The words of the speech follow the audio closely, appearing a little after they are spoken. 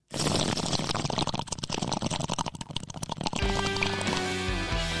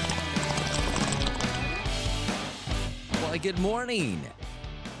like good morning.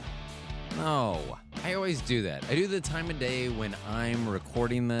 No, I always do that. I do the time of day when I'm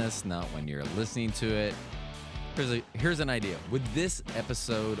recording this, not when you're listening to it. Here's an idea. With this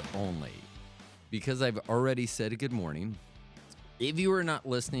episode only, because I've already said good morning, if you are not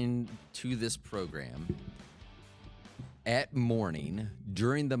listening to this program at morning,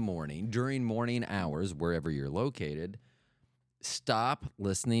 during morning hours, wherever you're located, stop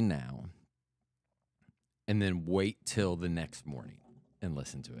listening now and then wait till the next morning and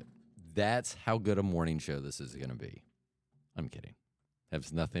listen to it. That's how good a morning show this is going to be. I'm kidding.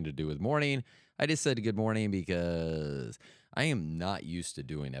 Has nothing to do with morning. I just said good morning because I am not used to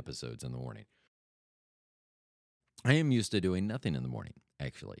doing episodes in the morning. I am used to doing nothing in the morning,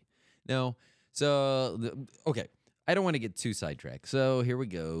 actually. No, okay. I don't want to get too sidetracked. So here we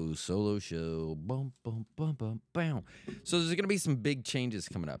go. Solo show. Bum, bum, bum, bum, bam. So there's going to be some big changes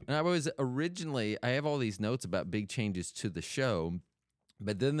coming up. And I have all these notes about big changes to the show,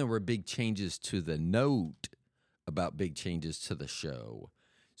 but then there were big changes to the note about big changes to the show.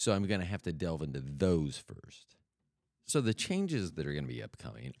 So I'm going to have to delve into those first. So the changes that are going to be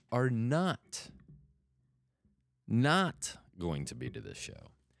upcoming are not going to be to this show.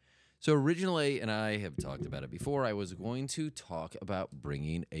 So originally, and I have talked about it before, I was going to talk about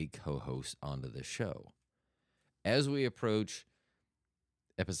bringing a co-host onto the show as we approach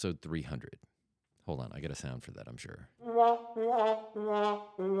episode 300. Hold on, I got a sound for that, I'm sure.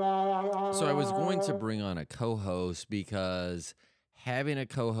 So I was going to bring on a co-host because having a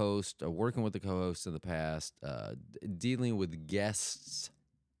co-host, working with a co-host in the past, dealing with guests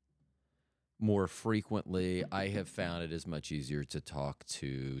more frequently, I have found it is much easier to talk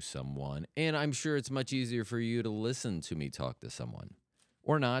to someone. And I'm sure it's much easier for you to listen to me talk to someone.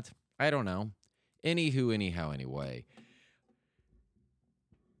 Or not. I don't know. Anywho, anyhow, anyway.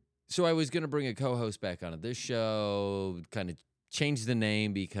 So I was going to bring a co-host back onto this show, kind of change the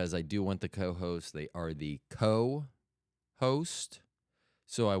name because I do want the co-host. They are the co-host.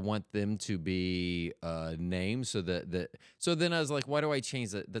 So I want them to be named so then I was like, why do I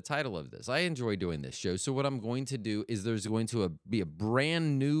change the title of this? I enjoy doing this show. So what I'm going to do is there's going to be a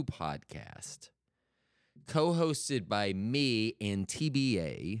brand new podcast co-hosted by me and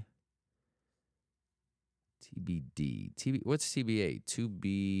TBA. What's TBA? To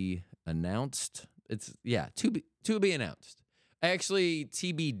be announced? To be announced. Actually,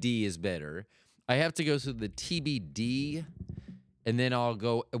 TBD is better. I have to go through the TBD. And then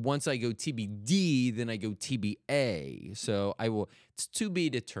once I go TBD, then I go TBA. So it's to be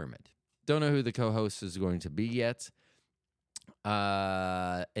determined. Don't know who the co-host is going to be yet.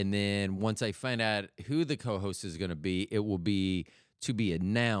 And then once I find out who the co-host is going to be, it will be to be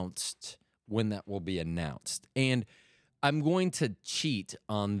announced when that will be announced. And I'm going to cheat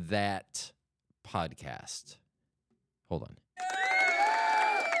on that podcast. Hold on.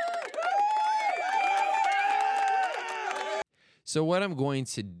 So what I'm going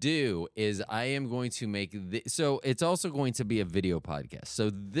to do is I am going to make so it's also going to be a video podcast. So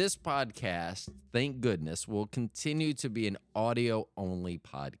this podcast, thank goodness, will continue to be an audio-only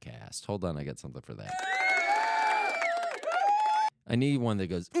podcast. Hold on, I got something for that. I need one that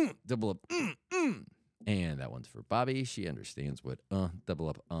goes, double up, And that one's for Bobby. She understands what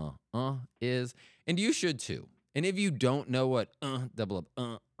double up, is. And you should too. And if you don't know what double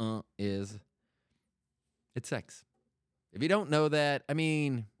up, is, it's sex. If you don't know that, I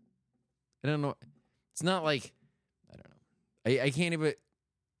mean, I don't know. It's not like, I don't know. I can't even,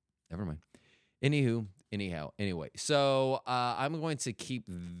 never mind. Anyway. So I'm going to keep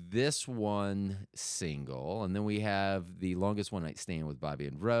this one single. And then we have the longest one night stand with Bobby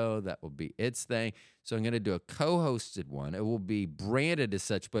and Ro. That will be its thing. So I'm going to do a co-hosted one. It will be branded as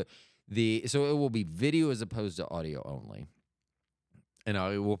such, but so it will be video as opposed to audio only. And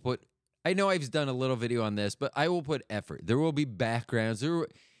I know I've done a little video on this, but I will put effort. There will be backgrounds.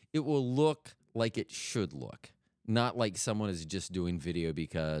 It will look like it should look. Not like someone is just doing video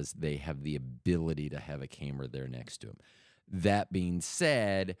because they have the ability to have a camera there next to them. That being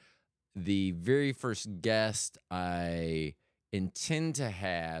said, the very first guest I intend to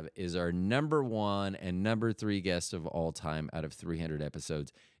have is our number 1 and number 3 guest of all time out of 300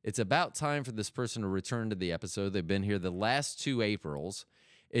 episodes. It's about time for this person to return to the episode. They've been here the last 2 Aprils.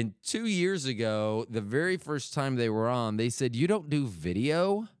 And 2 years ago, the very first time they were on, they said, "You don't do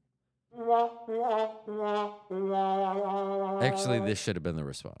video?" Actually, this should have been the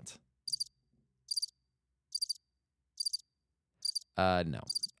response. No,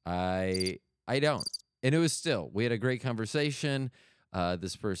 I don't. And it was we had a great conversation.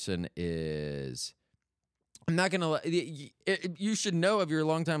 This person is I'm not going to, you should know if you're a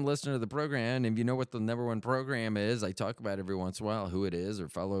longtime listener to the program, and if you know what the number one program is, I talk about every once in a while who it is, or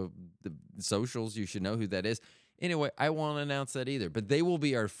follow the socials, you should know who that is. Anyway, I won't announce that either, but they will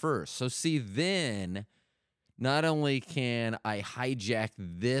be our first. So see, then not only can I hijack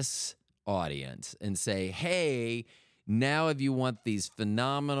this audience and say, hey, now if you want these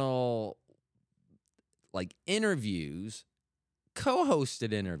phenomenal like interviews,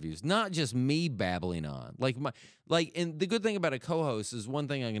 co-hosted interviews, not just me babbling on. And the good thing about a co-host is one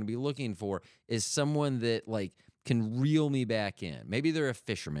thing I'm going to be looking for is someone that like can reel me back in. Maybe they're a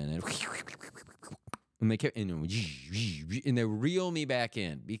fisherman and they reel me back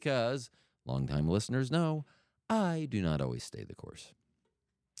in, because longtime listeners know I do not always stay the course.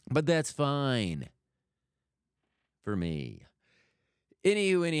 But that's fine for me.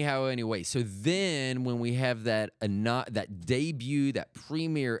 Anyway. So then when we have that debut, that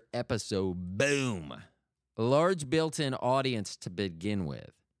premiere episode, boom, a large built-in audience to begin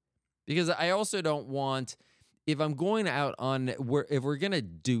with. Because I also don't want, if I'm going out if we're going to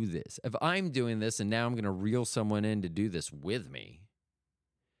do this, if I'm doing this and now I'm going to reel someone in to do this with me,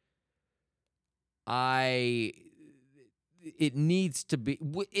 it needs to be,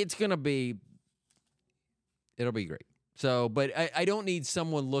 it'll be great. So, but I don't need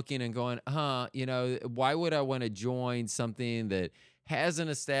someone looking and going, why would I want to join something that has an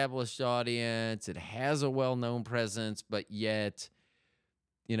established audience, it has a well-known presence, but yet,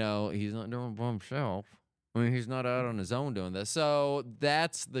 he's not doing it by himself. I mean, he's not out on his own doing this. So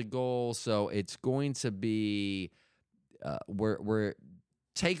that's the goal. So it's going to be, we're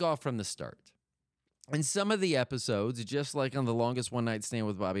take off from the start. And some of the episodes, just like on the longest one night stand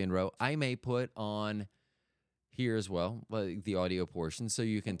with Bobby and Ro, I may put on here as well, like the audio portion, so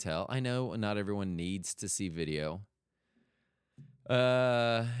you can tell. I know not everyone needs to see video.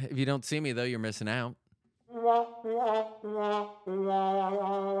 If you don't see me, though, you're missing out.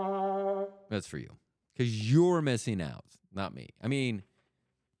 That's for you, because you're missing out, not me. I mean,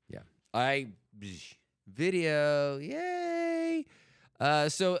 yeah, video, yay.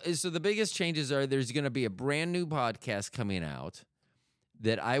 So the biggest changes are there's going to be a brand new podcast coming out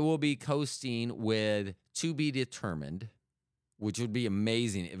that I will be coasting with To Be Determined, which would be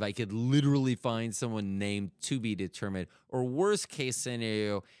amazing if I could literally find someone named To Be Determined, or worst case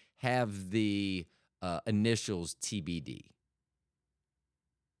scenario, have the initials TBD.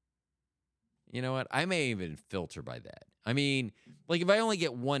 You know what? I may even filter by that. I mean, like if I only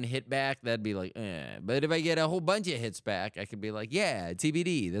get one hit back, that'd be like, eh. But if I get a whole bunch of hits back, I could be like, yeah,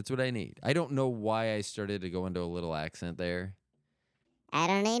 TBD. That's what I need. I don't know why I started to go into a little accent there. I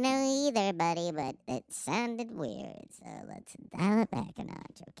don't know either, buddy, but it sounded weird. So let's dial it back a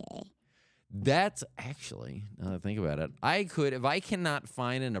notch, okay? That's actually, now that I think about it, I could, if I cannot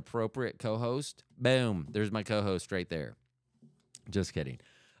find an appropriate co-host, boom, there's my co-host right there. Just kidding.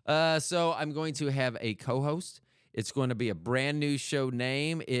 So I'm going to have a co-host. It's going to be a brand new show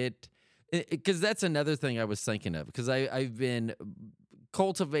name. Because that's another thing I was thinking of, because I've been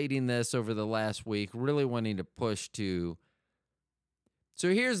cultivating this over the last week, really wanting to push to. So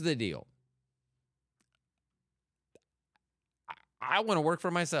here's the deal. I want to work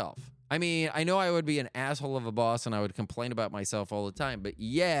for myself. I mean, I know I would be an asshole of a boss and I would complain about myself all the time, but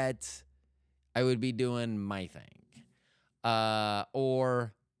yet I would be doing my thing.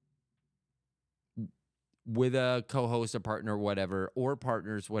 Or with a co-host, a partner, whatever, or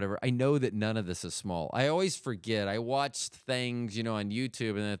partners, whatever. I know that none of this is small. I always forget. I watch things, on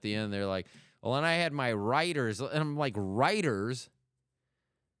YouTube, and at the end they're like, well, and I had my writers, and I'm like, writer,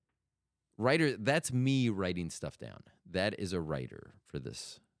 that's me writing stuff down. That is a writer for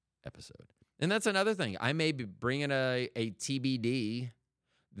this episode. And that's another thing. I may be bringing a TBD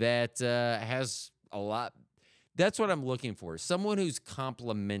that has a lot. That's what I'm looking for. Someone who's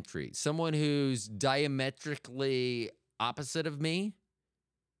complementary. Someone who's diametrically opposite of me.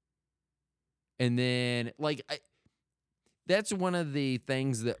 And then, that's one of the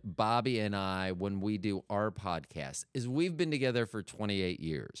things that Bobby and I, when we do our podcast, is we've been together for 28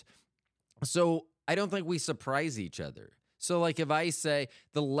 years. So I don't think we surprise each other. So if I say,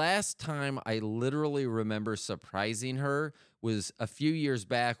 the last time I literally remember surprising her was a few years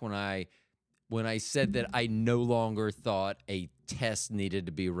back when I said that I no longer thought a test needed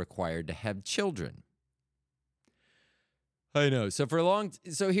to be required to have children. I know. So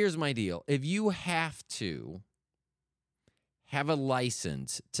here's my deal. If you have to have a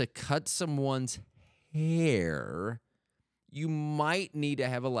license to cut someone's hair, you might need to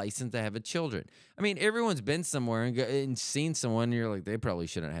have a license to have a children. I mean, everyone's been somewhere and seen someone, and you're like, they probably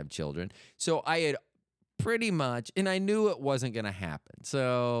shouldn't have children. So I had pretty much, and I knew it wasn't going to happen.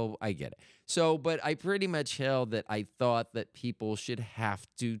 So I get it. So, but I pretty much held that I thought that people should have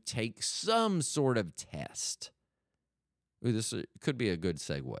to take some sort of test. Ooh, this could be a good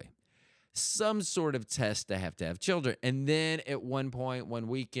segue. Some sort of test to have children. And then at one point, one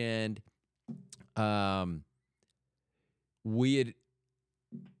weekend, we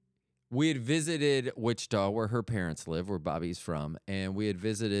had visited Wichita, where her parents live, where Bobby's from, and we had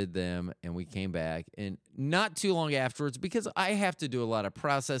visited them, and we came back, and not too long afterwards, because I have to do a lot of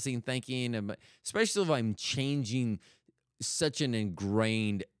processing, thinking, and especially if I'm changing such an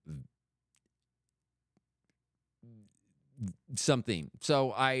ingrained something.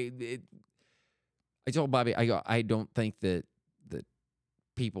 So I told Bobby, I don't think that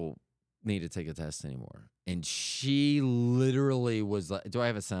people need to take a test anymore. And she literally was like, do I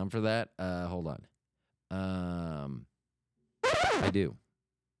have a sound for that? Hold on. I do.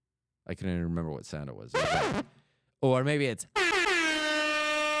 I couldn't even remember what sound it was. Or maybe it's,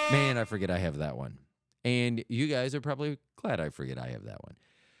 man, I forget I have that one. And you guys are probably glad I forget I have that one.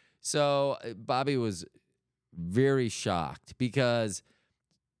 So Bobby was very shocked because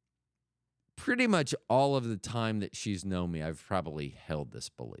pretty much all of the time that she's known me, I've probably held this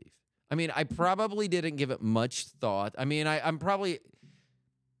belief. I mean, I probably didn't give it much thought. I mean, I'm probably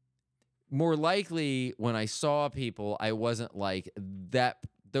more likely when I saw people, I wasn't like that.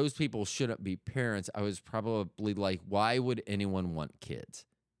 Those people shouldn't be parents. I was probably like, why would anyone want kids?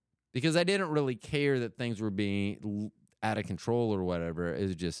 Because I didn't really care that things were being out of control or whatever.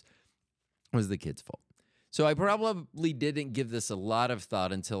 It was the kids' fault. So I probably didn't give this a lot of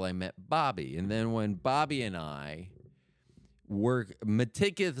thought until I met Bobby. And then when Bobby and I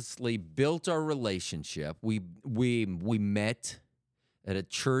meticulously built our relationship, we met at a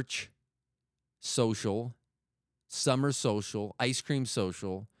church social, summer social, ice cream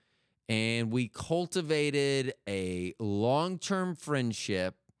social, and we cultivated a long-term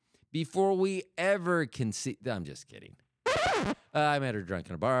friendship before we ever conceived. I'm just kidding. I met her drunk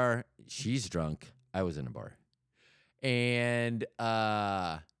in a bar. She's drunk. I was in a bar. And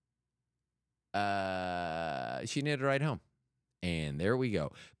she needed a ride home. And there we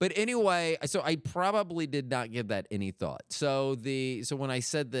go. But anyway, so I probably did not give that any thought. So when I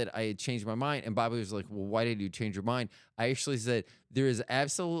said that I had changed my mind, and Bobby was like, well, why did you change your mind? I actually said, there is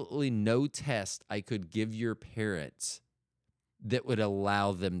absolutely no test I could give your parents that would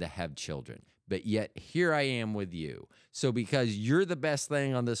allow them to have children. But yet here I am with you. So because you're the best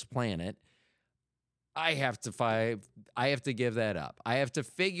thing on this planet, I have to give that up. I have to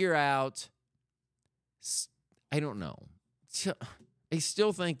figure out, I don't know. I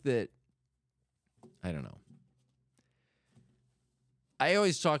still think that, I don't know. I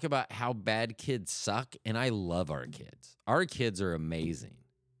always talk about how bad kids suck, and I love our kids. Our kids are amazing.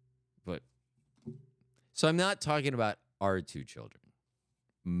 So I'm not talking about our two children,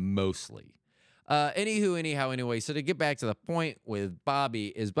 mostly. Anyway, so to get back to the point with Bobby,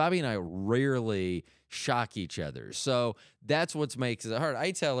 is Bobby and I rarely shock each other. So that's what makes it hard.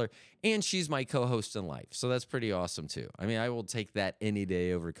 I tell her, and she's my co-host in life. So that's pretty awesome too. I mean, I will take that any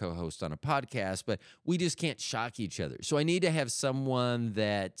day over co-host on a podcast, but we just can't shock each other. So I need to have someone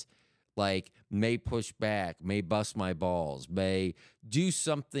that like may push back, may bust my balls, may do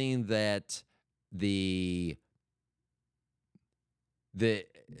something that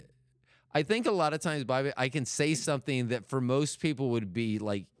I think a lot of times, Bobby, I can say something that for most people would be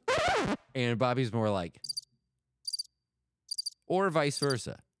like, and Bobby's more like, or vice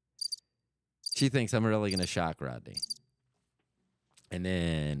versa. She thinks I'm really going to shock Rodney. And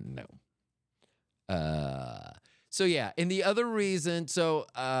then, no. So, yeah. And the other reason, we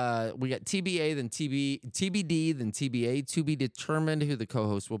got TBA, then TBD, then TBA, to be determined who the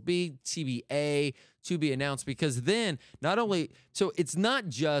co-host will be, TBA, to be announced, because then so it's not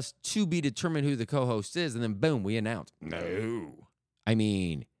just to be determined who the co-host is, and then boom, we announce. No. I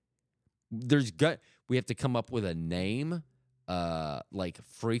mean, we have to come up with a name, like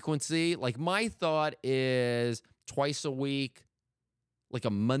frequency. Like my thought is twice a week, like a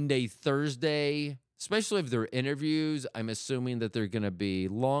Monday, Thursday, especially if they're interviews. I'm assuming that they're going to be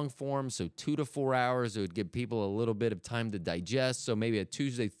long form, so 2 to 4 hours. It would give people a little bit of time to digest. So maybe a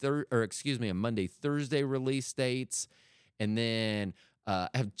Monday, Thursday release dates, and then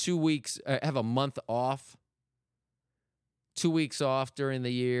have 2 weeks, have a month off, 2 weeks off during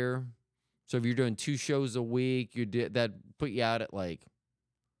the year. So if you're doing 2 shows a week, that put you out at like,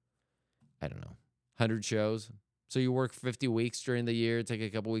 I don't know, 100 shows. So you work 50 weeks during the year, take a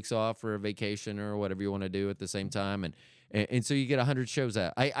couple weeks off for a vacation or whatever you want to do at the same time. And so you get 100 shows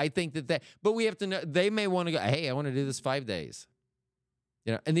out. I think that, but we have to know, they may want to go, hey, I want to do this 5 days.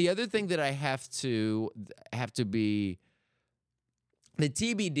 And the other thing that I have to be, the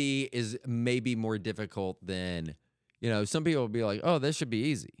TBD is maybe more difficult than, some people will be like, oh, this should be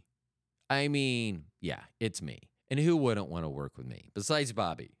easy. I mean, yeah, it's me. And who wouldn't want to work with me besides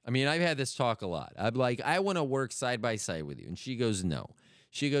Bobby? I mean, I've had this talk a lot. I'm like, I want to work side by side with you. And she goes, no.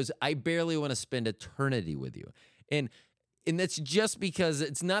 She goes, I barely want to spend eternity with you. And that's just because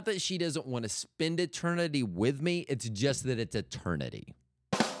it's not that she doesn't want to spend eternity with me. It's just that it's eternity.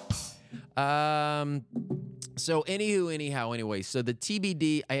 So anyway, so the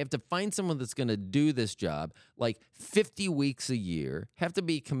TBD, I have to find someone that's going to do this job like 50 weeks a year, have to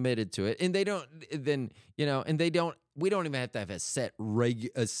be committed to it. And we don't even have to have a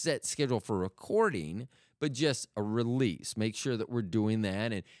set schedule for recording, but just a release. Make sure that we're doing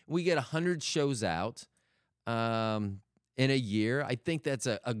that. And we get 100 shows out, in a year. I think that's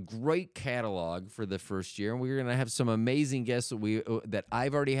a great catalog for the first year. And we're going to have some amazing guests that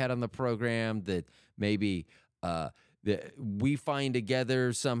I've already had on the program that maybe that we find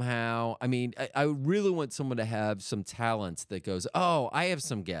together somehow. I mean, I really want someone to have some talents that goes, oh, I have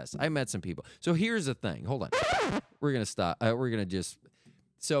some guests. I met some people. So here's the thing. Hold on. We're going to stop.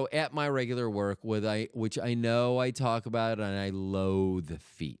 So at my regular work, which I know I talk about and I loathe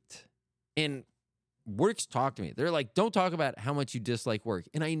feet. And works talk to me. They're like, don't talk about how much you dislike work.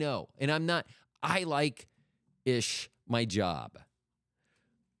 And I know. And I like-ish my job.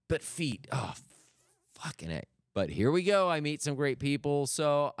 But feet, oh, fucking A. But here we go. I meet some great people.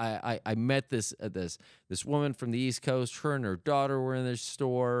 So I met this woman from the East Coast. Her and her daughter were in this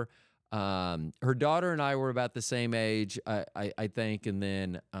store. Her daughter and I were about the same age, I think. And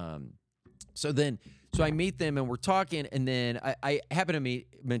then, so I meet them and we're talking. And then I happen to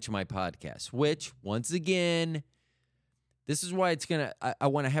mention my podcast, which once again, this is why I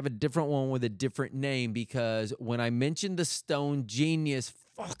want to have a different one with a different name, because when I mentioned the Stone Genius,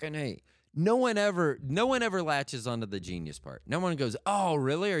 fucking A, no one ever latches onto the genius part. No one goes, oh,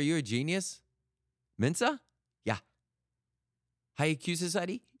 really? Are you a genius? Mensa? Yeah. High IQ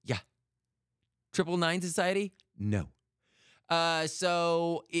Society? Yeah. 999 Society? No.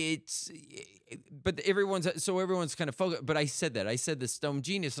 So everyone's kind of focused. But I said the Stone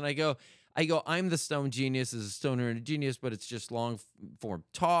Genius, and I go, I'm the Stone Genius as a stoner and a genius, but it's just long form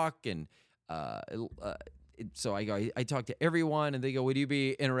talk. And so I go, I talk to everyone, and they go, would you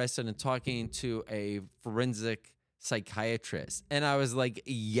be interested in talking to a forensic psychiatrist? And I was like,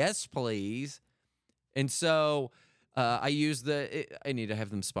 yes, please. And so I need to have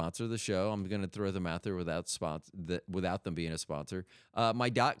them sponsor the show. I'm going to throw them out there without them being a sponsor. My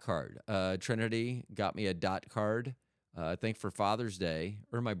dot card. Trinity got me a dot card, I think for Father's Day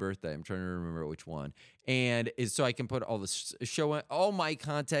or my birthday. I'm trying to remember which one. And so I can put all the all my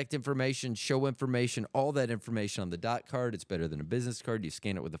contact information, show information, all that information on the dot card. It's better than a business card. You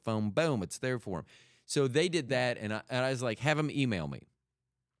scan it with a phone, boom, it's there for them. So they did that, and I was like, have them email me.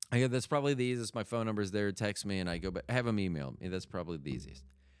 I go, that's probably the easiest. My phone number is there. Text me, and I go, but have them email me. That's probably the easiest.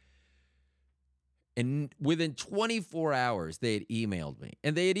 And within 24 hours, they had emailed me.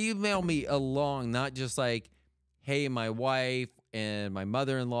 And they had emailed me along, not just like, hey, my wife and my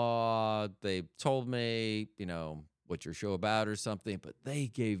mother-in-law, they told me, what's your show about or something. But they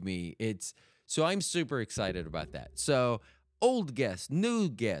gave me, so I'm super excited about that. So old guests, new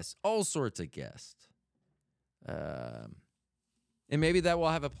guests, all sorts of guests. And maybe that will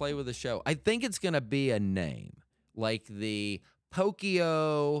have a play with the show. I think it's going to be a name like the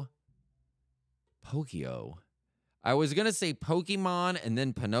Pokio. I was going to say Pokemon and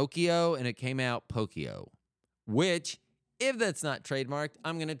then Pinocchio, and it came out Pokio, which, if that's not trademarked,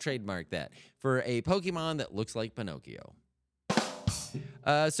 I'm going to trademark that for a Pokemon that looks like Pinocchio.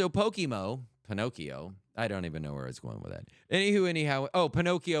 So Pinocchio. I don't even know where I was going with that. Anyhow. Oh,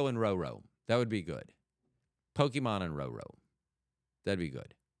 Pinocchio and Roro. That would be good. Pokemon and Roro. That'd be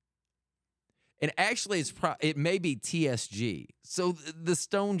good. And actually, it may be TSG. So the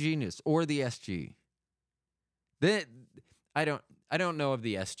Stone Genius or the SG. Then I don't know of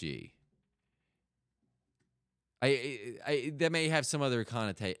the SG. That may have some other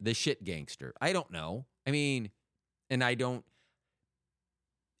connotation. The shit gangster. I don't know. I mean, and I don't.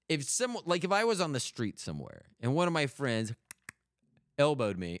 If I was on the street somewhere and one of my friends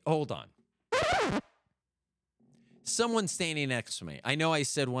elbowed me, hold on. Someone standing next to me. I know I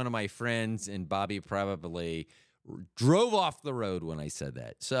said one of my friends, and Bobby probably drove off the road when I said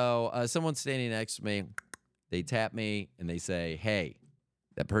that. So someone standing next to me, they tap me and they say, hey,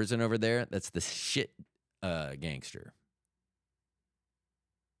 that person over there, that's the shit gangster.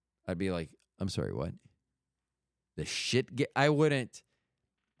 I'd be like, I'm sorry, what? The shit? I wouldn't.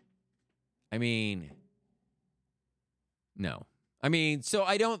 I mean, no. I mean, so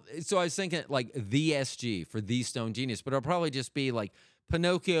I was thinking like the SG for the Stone Genius, but it'll probably just be like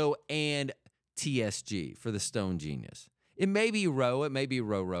Pinocchio and TSG for the Stone Genius. It may be Row, it may be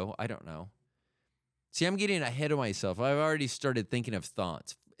Row. I don't know. See, I'm getting ahead of myself. I've already started thinking of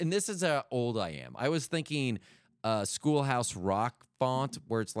thoughts. And this is how old I am. I was thinking Schoolhouse Rock font,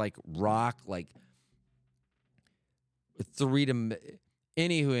 where it's like rock, like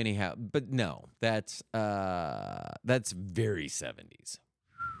anyhow. But no, that's very 70s.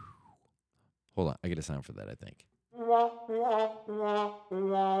 Hold on, I get a sound for that, I think.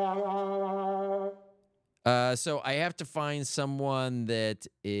 So I have to find someone that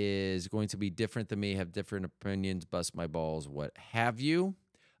is going to be different than me, have different opinions, bust my balls, what have you.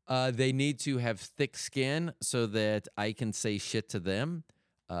 They need to have thick skin so that I can say shit to them.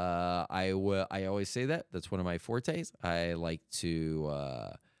 I always say that. That's one of my fortes. I like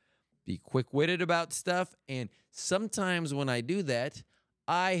to be quick-witted about stuff, and sometimes when I do that,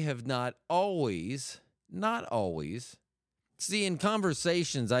 I have not always. See, in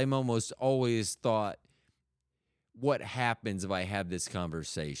conversations, I'm almost always thought, what happens if I have this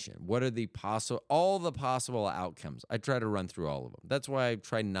conversation? What are all the possible outcomes? I try to run through all of them. That's why I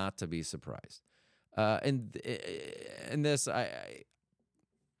try not to be surprised. And this, I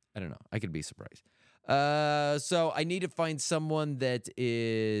don't know. I could be surprised. So I need to find someone that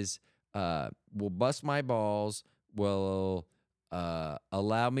will bust my balls, will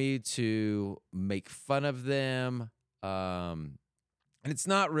allow me to make fun of them. And it's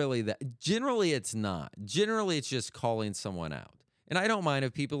not really that. Generally, it's not. Generally, it's just calling someone out. And I don't mind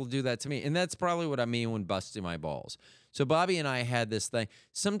if people do that to me. And that's probably what I mean when busting my balls. So Bobby and I had this thing.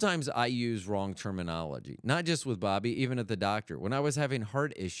 Sometimes I use wrong terminology. Not just with Bobby, even at the doctor. When I was having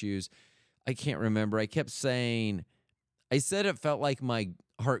heart issues, I can't remember. I said it felt like my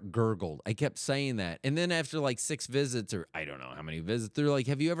heart gurgled. I kept saying that. And then after like 6 visits, or I don't know how many visits, they're like,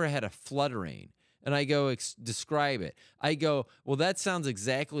 have you ever had a fluttering? And I go, describe it. I go, well, that sounds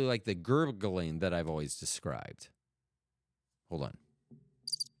exactly like the gurgling that I've always described. Hold on.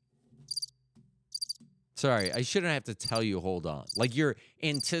 Sorry, I shouldn't have to tell you hold on. Like you're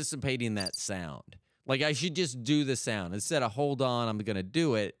anticipating that sound. Like I should just do the sound. Instead of hold on, I'm going to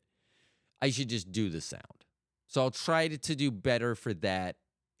do it. I should just do the sound. So I'll try to do better for that.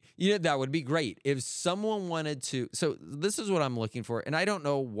 You know, that would be great if someone wanted to. So this is what I'm looking for, and I don't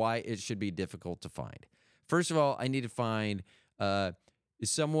know why it should be difficult to find. First of all, I need to find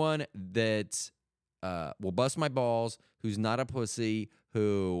someone that will bust my balls, who's not a pussy,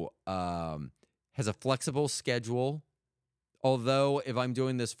 who has a flexible schedule. Although if I'm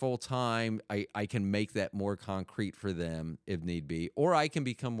doing this full time, I can make that more concrete for them if need be, or I can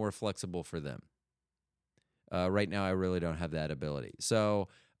become more flexible for them. Right now, I really don't have that ability. So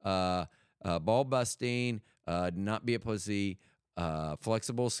ball busting, not be a pussy,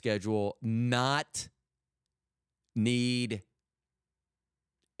 flexible schedule, not need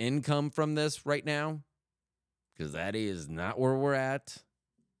income from this right now, because that is not where we're at.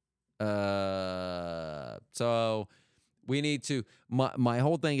 So we need to, my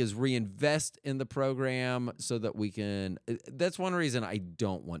whole thing is reinvest in the program so that we can, that's one reason I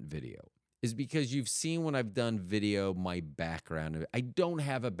don't want video. Is because you've seen when I've done video, my background. I don't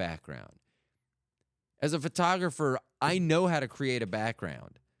have a background. As a photographer, I know how to create a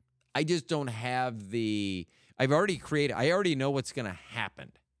background. I just don't have I already know what's going to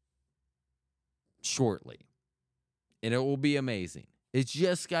happen shortly. And it will be amazing. It's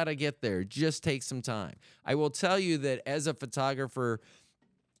just got to get there. Just take some time. I will tell you that as a photographer,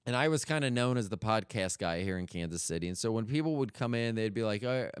 and I was kind of known as the podcast guy here in Kansas City. And so when people would come in, they'd be like,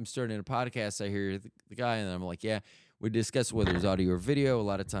 oh, I'm starting a podcast. I hear the guy. And I'm like, yeah, we discuss whether it's audio or video. A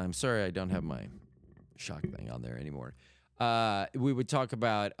lot of times, sorry, I don't have my shock thing on there anymore. We would talk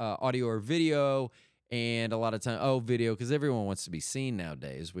about audio or video. And a lot of time, video, because everyone wants to be seen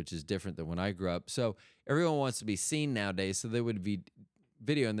nowadays, which is different than when I grew up. So everyone wants to be seen nowadays. So there would be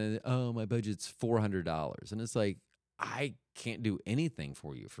video. And then, my budget's $400. And it's like, I can't do anything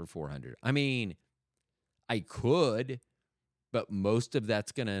for you for $400. I mean, I could, but most of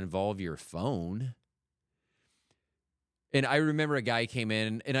that's going to involve your phone. And I remember a guy came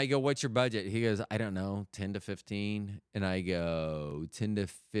in and I go, what's your budget? He goes, I don't know, 10 to 15. And I go, 10 to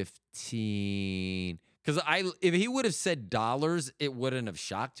 15. Because if he would have said dollars, it wouldn't have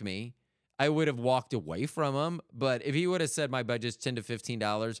shocked me. I would have walked away from him. But if he would have said my budget's $10 to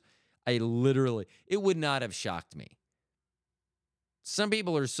 $15, it would not have shocked me. Some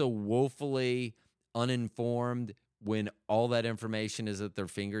people are so woefully uninformed when all that information is at their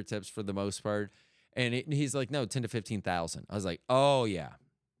fingertips for the most part. And he's like, no, 10 to 15,000. I was like, oh, yeah.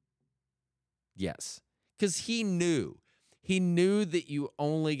 Yes. Because he knew. He knew that you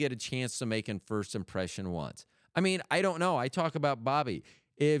only get a chance to make a first impression once. I mean, I don't know. I talk about Bobby.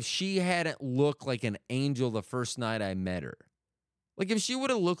 If she hadn't looked like an angel the first night I met her, like if she would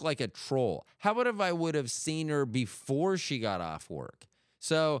have looked like a troll, how about if I would have seen her before she got off work?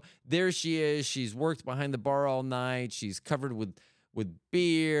 So there she is. She's worked behind the bar all night. She's covered with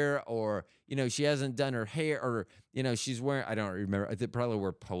beer, or she hasn't done her hair, or she's wearing, I don't remember. I think probably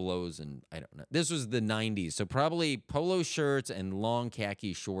wear polos, and I don't know. This was the 90s, so probably polo shirts and long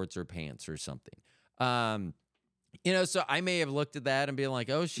khaki shorts or pants or something. So I may have looked at that and been like,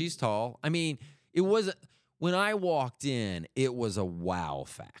 oh, she's tall. I mean, it wasn't, when I walked in, it was a wow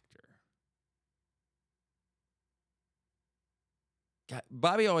factor. God,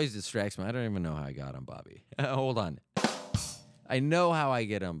 Bobby always distracts me. I don't even know how I got on Bobby. Hold on. I know how I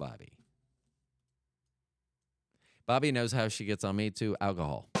get on Bobby. Bobby knows how she gets on me too.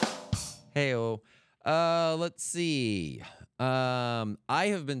 Alcohol. Hey-oh. Let's see. I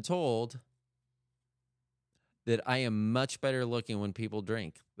have been told that I am much better looking when people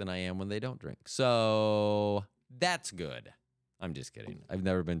drink than I am when they don't drink. So that's good. I'm just kidding. I've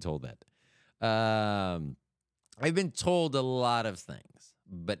never been told that. I've been told a lot of things,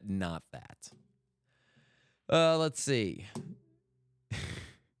 but not that. Let's see.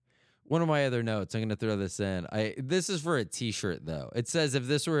 One of my other notes, I'm going to throw this in. This is for a T-shirt though. It says if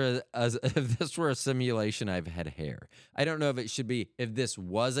this were a simulation, I've had hair. I don't know if it should be if this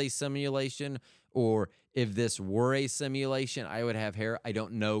was a simulation or if this were a simulation, I would have hair. I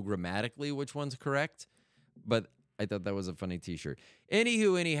don't know grammatically which one's correct, but I thought that was a funny T-shirt.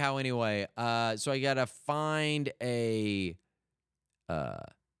 Anywho, anyhow, anyway. So I gotta find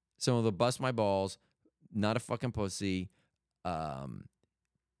someone to bust my balls. Not a fucking pussy.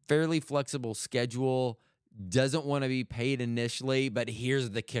 Fairly flexible schedule. Doesn't want to be paid initially, but here's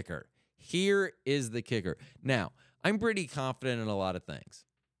the kicker. Here is the kicker. Now, I'm pretty confident in a lot of things.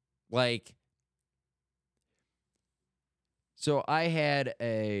 Like, so I had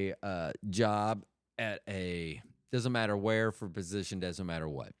a job at doesn't matter where, for position, doesn't matter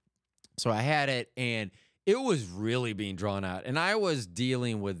what. So I had it, and it was really being drawn out. And I was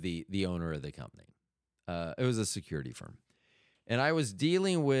dealing with the owner of the company. It was a security firm. And I was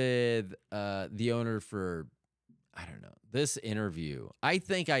dealing with the owner for, I don't know, this interview. I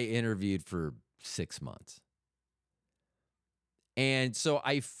think I interviewed for 6 months. And so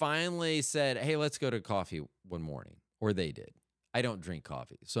I finally said, hey, let's go to coffee one morning. Or they did. I don't drink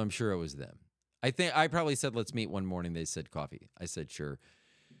coffee, so I'm sure it was them. I think I probably said, let's meet one morning. They said coffee. I said, sure.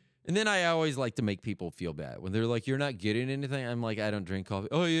 And then I always like to make people feel bad. When they're like, you're not getting anything, I'm like, I don't drink coffee.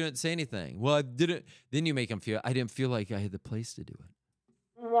 Oh, you didn't say anything. Well, I didn't. Then you make them feel, I didn't feel like I had the place to do it.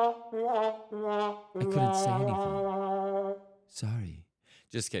 I couldn't say anything. Sorry.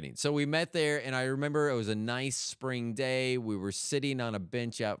 Just kidding. So we met there, and I remember it was a nice spring day. We were sitting on a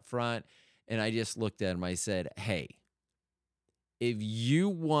bench out front, and I just looked at him. I said, hey, if you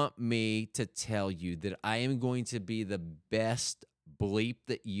want me to tell you that I am going to be the best bleep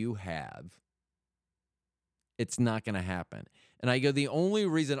that you have, it's not going to happen. And I go, the only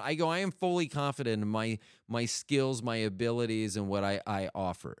reason, I am fully confident in my skills, my abilities, and what I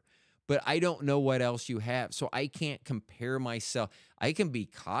offer. But I don't know what else you have. So I can't compare myself. I can be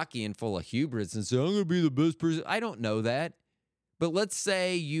cocky and full of hubris and say, I'm going to be the best person. I don't know that. But let's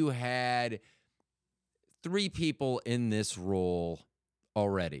say you had 3 people in this role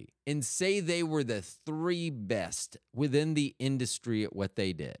already, and say they were the 3 best within the industry at what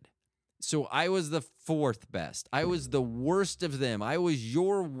they did. So I was the 4th best. I was the worst of them. I was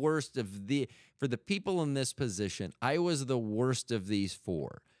your worst for the people in this position, I was the worst of these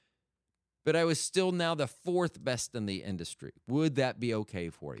 4. But I was still now the 4th best in the industry. Would that be okay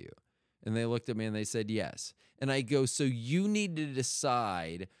for you? And they looked at me and they said, yes. And I go, so you need to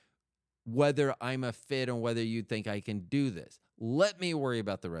decide whether I'm a fit and whether you think I can do this. Let me worry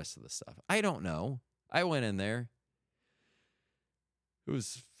about the rest of the stuff. I don't know. I went in there. It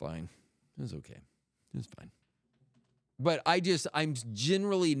was fine. It was okay. It was fine. But I'm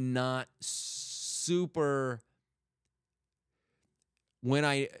generally not super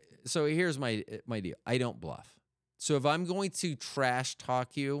so here's my deal. I don't bluff. So if I'm going to trash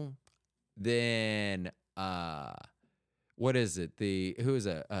talk you, then what is it? Who is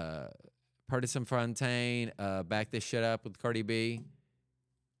it? Partisan Fontaine, back this shit up with Cardi B.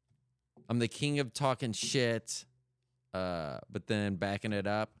 I'm the king of talking shit, but then backing it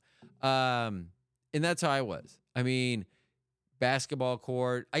up. And that's how I was. I mean, basketball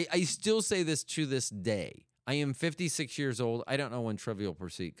court. I still say this to this day. I am 56 years old. I don't know when Trivial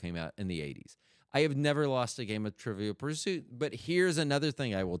Pursuit came out in the 80s. I have never lost a game of Trivial Pursuit. But here's another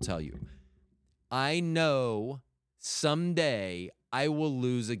thing I will tell you. I know someday I will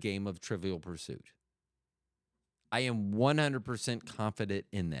lose a game of Trivial Pursuit. I am 100% confident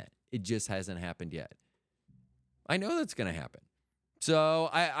in that. It just hasn't happened yet. I know that's going to happen. So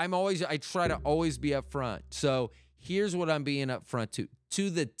I try to always be upfront. So here's what I'm being upfront to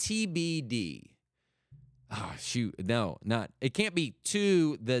the TBD. Oh, shoot. No, not. It can't be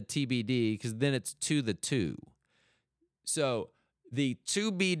to the TBD because then it's to the two. So the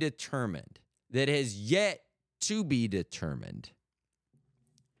to be determined that has yet to be determined.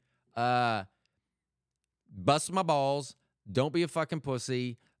 Bust my balls. Don't be a fucking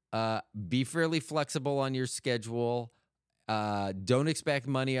pussy. Be fairly flexible on your schedule. Don't expect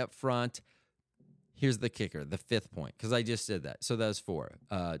money up front. Here's the kicker, the fifth point, because I just did that. So that's 4.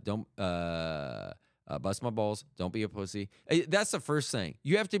 Don't bust my balls. Don't be a pussy. That's the first thing.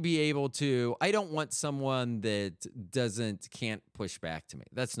 You have to be able to. I don't want someone that can't push back to me.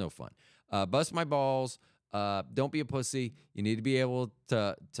 That's no fun. Bust my balls. Don't be a pussy. You need to be able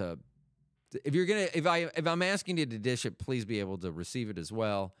to. If I'm asking you to dish it, please be able to receive it as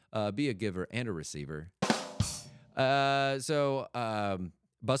well. Be a giver and a receiver.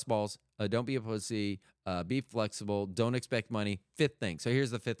 Bust balls. Don't be a pussy. Be flexible. Don't expect money. Fifth thing. So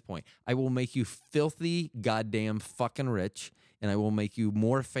here's the fifth point. I will make you filthy goddamn fucking rich, and I will make you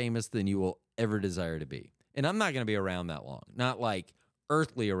more famous than you will ever desire to be. And I'm not going to be around that long. Not like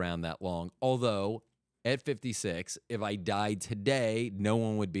earthly around that long. Although at 56, if I died today, no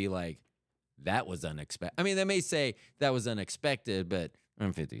one would be like, that was unexpected. I mean, they may say that was unexpected, but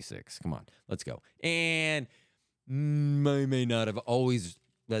I'm 56. Come on, let's go. And I may not have always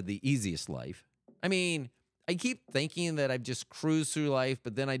led the easiest life. I mean, I keep thinking that I've just cruised through life,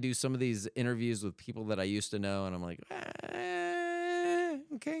 but then I do some of these interviews with people that I used to know, and I'm like,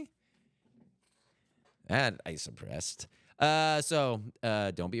 okay. That I suppressed.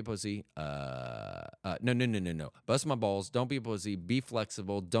 Don't be a pussy. No. Bust my balls. Don't be a pussy. Be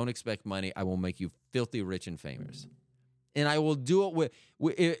flexible. Don't expect money. I will make you filthy rich and famous. And I will do it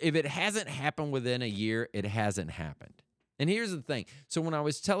if it hasn't happened within a year, it hasn't happened. And here's the thing. So when I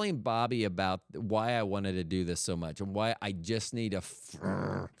was telling Bobby about why I wanted to do this so much and why I just need I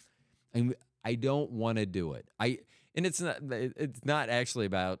don't want to do it. And it's not actually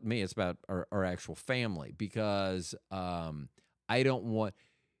about me. It's about our actual family because I don't want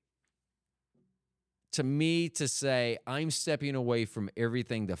to say I'm stepping away from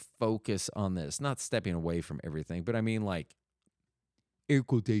everything to focus on this. Not stepping away from everything, but I mean like air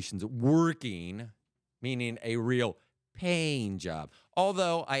quotations, working, meaning a real paying job.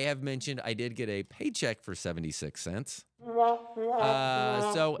 Although I have mentioned I did get a paycheck for 76 cents.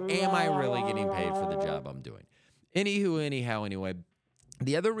 So am I really getting paid for the job I'm doing? Anyway,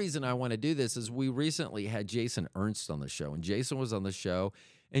 the other reason I want to do this is we recently had Jason Ernst on the show, and Jason was on the show,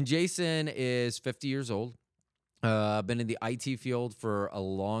 and Jason is 50 years old, been in the IT field for a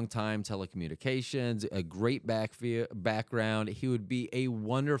long time, telecommunications, a great background. He would be a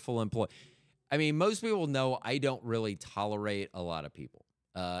wonderful employee. I mean, most people know I don't really tolerate a lot of people.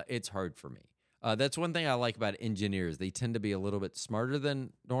 It's hard for me. That's one thing I like about engineers. They tend to be a little bit smarter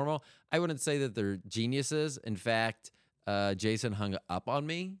than normal. I wouldn't say that they're geniuses. In fact, Jason hung up on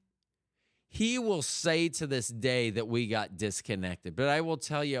me. He will say to this day that we got disconnected. But I will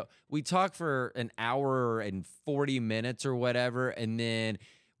tell you, we talked for an hour and 40 minutes or whatever. And then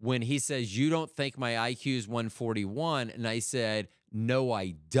when he says, you don't think my IQ is 141, and I said, no,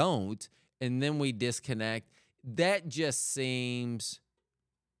 I don't. And then we disconnect. That just seems...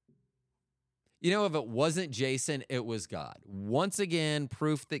 if it wasn't Jason, it was God. Once again,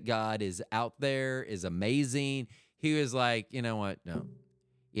 proof that God is out there, is amazing. He was like, you know what? No,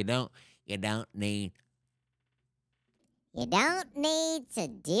 you don't need to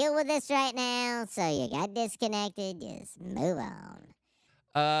deal with this right now. So you got disconnected. Just move on.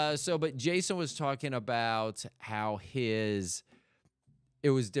 But Jason was talking about how it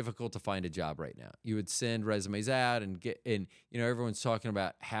was difficult to find a job right now. You would send resumes out and everyone's talking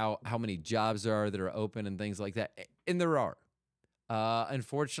about how many jobs there are that are open and things like that. And there are.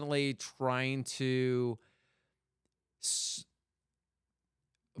 Unfortunately,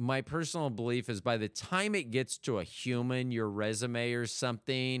 my personal belief is by the time it gets to a human, your resume or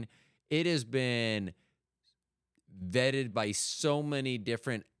something, it has been vetted by so many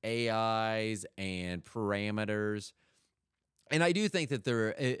different AIs and parameters. And I do think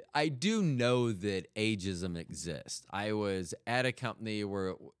that I do know that ageism exists. I was at a company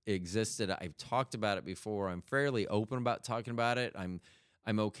where it existed. I've talked about it before. I'm fairly open about talking about it. I'm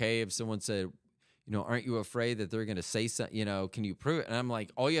okay if someone said, aren't you afraid that they're going to say something, can you prove it? And I'm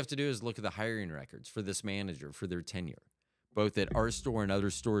like, all you have to do is look at the hiring records for this manager, for their tenure, both at our store and other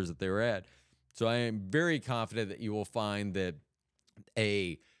stores that they were at. So I am very confident that you will find that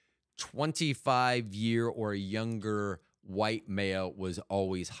a 25-year or younger white male was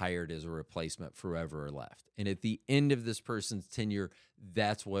always hired as a replacement for whoever left. And at the end of this person's tenure,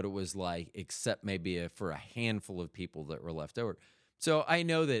 that's what it was like, except maybe for a handful of people that were left over. So I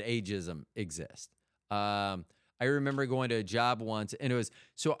know that ageism exists. I remember going to a job once, and it was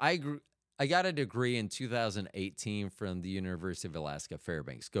so I got a degree in 2018 from the University of Alaska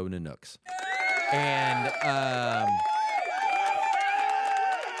Fairbanks. Go Nanooks. And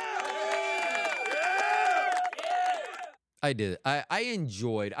I did. I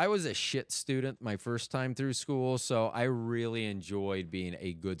enjoyed. I was a shit student my first time through school, so I really enjoyed being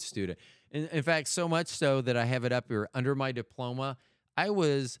a good student. In fact, so much so that I have it up here under my diploma. I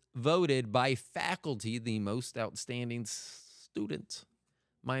was voted by faculty the most outstanding student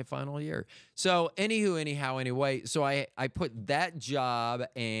my final year. So anyway, so I put that job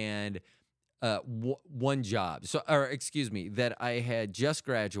and one job. That I had just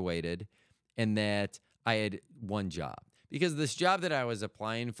graduated and that I had one job. Because this job that I was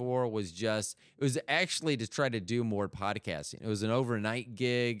applying for was actually to try to do more podcasting. It was an overnight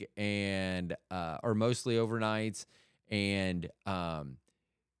gig or mostly overnights. And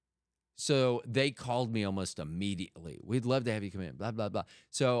so they called me almost immediately. We'd love to have you come in, blah, blah, blah.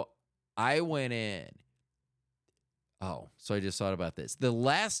 So I went in. Oh, so I just thought about this. The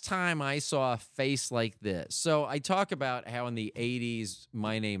last time I saw a face like this. So I talk about how in the 80s,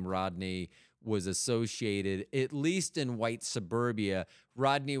 my name Rodney was associated, at least in white suburbia,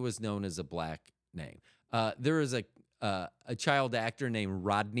 Rodney was known as a black name. There was a child actor named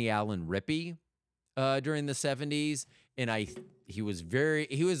Rodney Allen Rippey during the 70s, and he was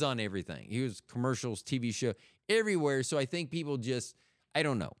on everything. He was commercials, TV show, everywhere. So I think people I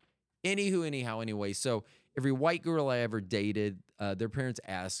don't know. Anyway, so every white girl I ever dated, their parents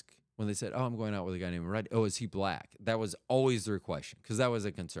asked, when they said, oh, I'm going out with a guy named Rodney, oh, is he black? That was always their question, because that was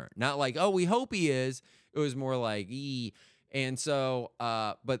a concern. Not like, oh, we hope he is. It was more like, ee. And so,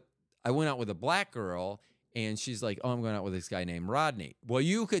 but I went out with a black girl, and she's like, oh, I'm going out with this guy named Rodney. Well,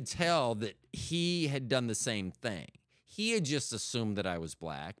 you could tell that he had done the same thing. He had just assumed that I was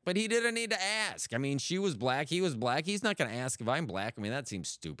black, but he didn't need to ask. I mean, she was black. He was black. He's not going to ask if I'm black. I mean, that seems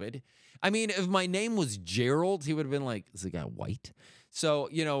stupid. I mean, if my name was Gerald, he would have been like, is the guy white? So,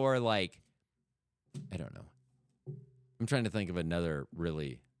 or like, I don't know. I'm trying to think of another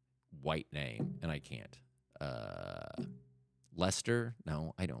really white name, and I can't. Lester?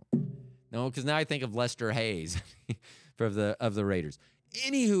 No, I don't. No, because now I think of Lester Hayes of the Raiders.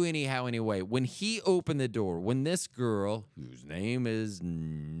 Anyway, when he opened the door, when this girl, whose name is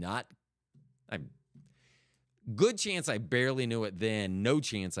not, good chance I barely knew it then, no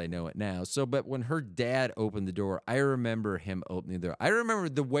chance I know it now. So, but when her dad opened the door, I remember him opening the door. I remember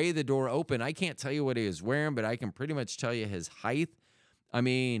the way the door opened. I can't tell you what he was wearing, but I can pretty much tell you his height. I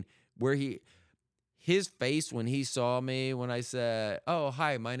mean, his face when he saw me, when I said, oh,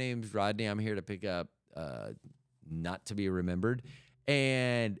 hi, my name's Rodney. I'm here to pick up not to be remembered.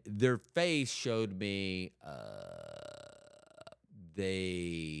 And their face showed me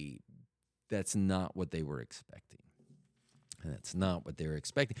that's not what they were expecting. And that's not what they were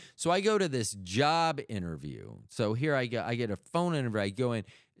expecting. So I go to this job interview. So here I get a phone interview. I go in,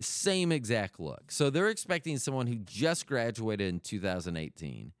 same exact look. So they're expecting someone who just graduated in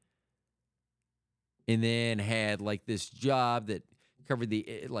 2018 and then had like this job that covered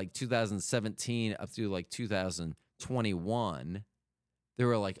the like 2017 up through like 2021. They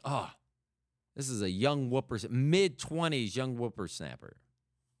were like, oh, this is a young mid-20s young whippersnapper.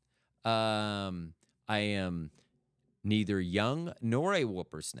 I am neither young nor a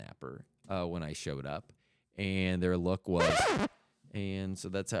whippersnapper when I showed up, and their look was, and so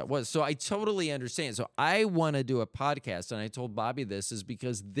that's how it was. So I totally understand. So I want to do a podcast, and I told Bobby this is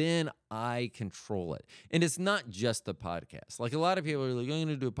because then I control it. And it's not just the podcast. Like a lot of people are like, I'm going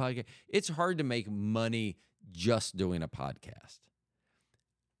to do a podcast. It's hard to make money just doing a podcast.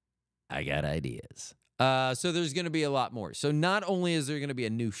 I got ideas. So there's going to be a lot more. So not only is there going to be a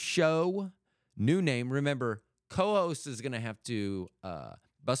new show, new name. Remember, co-host is going to have to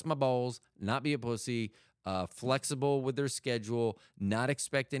bust my balls, not be a pussy, flexible with their schedule, not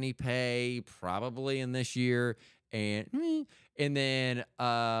expect any pay, probably in this year, and then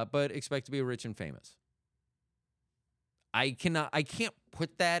but expect to be rich and famous. I can't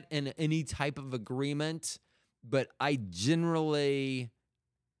put that in any type of agreement, but I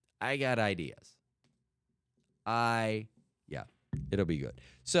got ideas. It'll be good.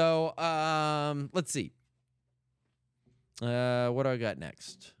 So, let's see. What do I got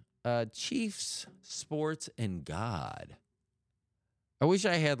next? Chiefs, sports, and God. I wish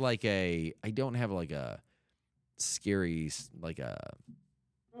I had like I don't have like a scary, like a,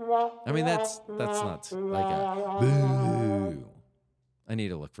 I mean, that's not like a boo. I need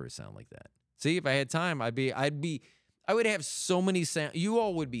to look for a sound like that. See, if I had time, I would have so many sounds. You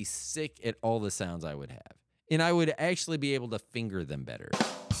all would be sick at all the sounds I would have. And I would actually be able to finger them better.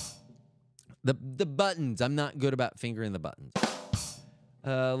 The buttons, I'm not good about fingering the buttons.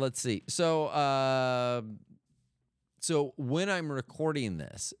 Let's see. So when I'm recording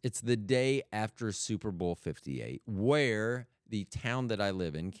this, it's the day after Super Bowl 58, where the town that I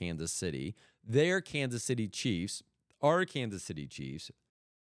live in, Kansas City, our Kansas City Chiefs,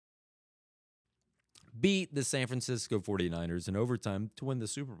 beat the San Francisco 49ers in overtime to win the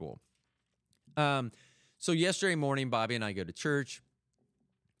Super Bowl. So yesterday morning, Bobby and I go to church.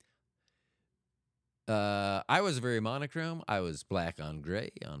 I was very monochrome. I was black on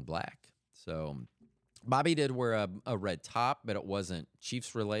gray on black. So Bobby did wear a red top, but it wasn't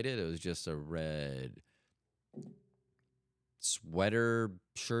Chiefs related. It was just a red sweater,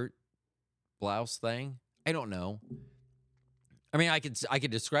 shirt, blouse thing. I don't know. I mean, I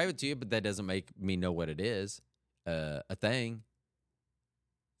could describe it to you, but that doesn't make me know what it is. A thing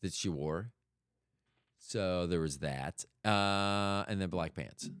that she wore. So there was that. And then black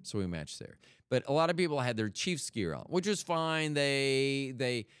pants. So we matched there. But a lot of people had their Chiefs gear on, which was fine.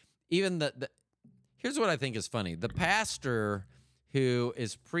 They even the here's what I think is funny. The pastor who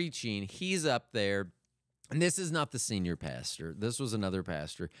is preaching, he's up there, and this is not the senior pastor. This was another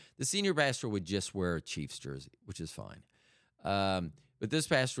pastor. The senior pastor would just wear a Chiefs jersey, which is fine. But this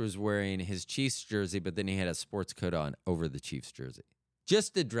pastor was wearing his Chiefs jersey, but then he had a sports coat on over the Chiefs jersey,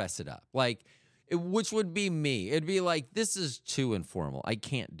 just to dress it up. Which would be me. It'd be like, this is too informal. I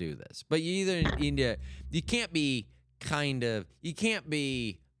can't do this. But you can't be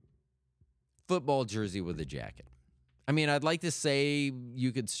football jersey with a jacket. I mean, I'd like to say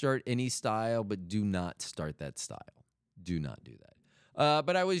you could start any style, but do not start that style. Do not do that.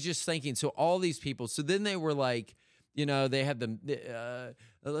 But I was just thinking, so all these people, so then they were like, they had them,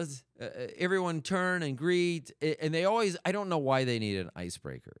 everyone turn and greet. And they always, I don't know why they need an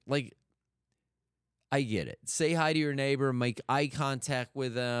icebreaker. Like, I get it. Say hi to your neighbor, make eye contact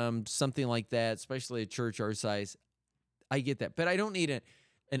with them, something like that, especially a church our size. I get that. But I don't need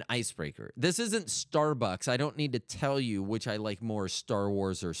an icebreaker. This isn't Starbucks. I don't need to tell you which I like more, Star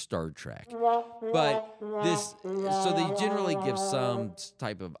Wars or Star Trek. But so they generally give some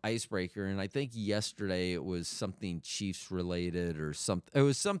type of icebreaker. And I think yesterday it was something Chiefs related or something. It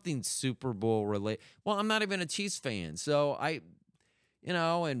was something Super Bowl related. Well, I'm not even a Chiefs fan. So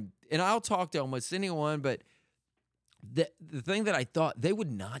and I'll talk to almost anyone, but the thing that I thought, they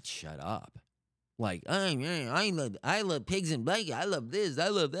would not shut up. Like, I love pigs and bacon. I love this. I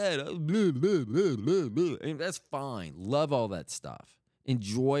love that. Blah, blah, blah, blah, blah. I mean, that's fine. Love all that stuff.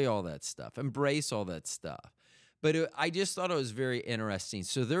 Enjoy all that stuff. Embrace all that stuff. But I just thought it was very interesting.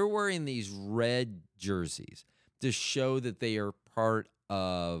 So they're wearing these red jerseys to show that they are part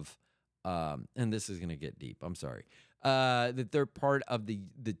of, and this is going to get deep. I'm sorry. That they're part of the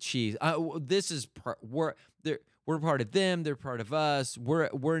Chiefs. This is we're part of them. They're part of us.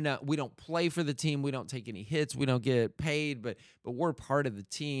 We're not. We don't play for the team. We don't take any hits. We don't get paid. But we're part of the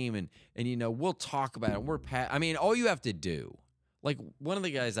team. And we'll talk about it. I mean, all you have to do. Like one of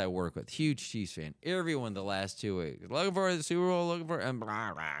the guys I work with, huge Chiefs fan. Everyone the last 2 weeks looking for the Super Bowl, looking for and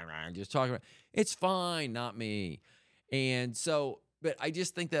blah, blah, blah, just talking about. It's fine, not me. And so. But I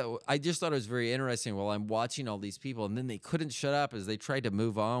just thought it was very interesting while I'm watching all these people, and then they couldn't shut up as they tried to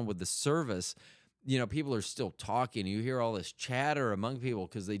move on with the service. People are still talking. You hear all this chatter among people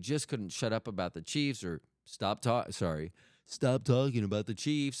because they just couldn't shut up about the Chiefs or stop talking about the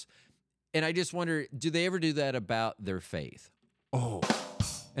Chiefs. And I just wonder, do they ever do that about their faith? Oh,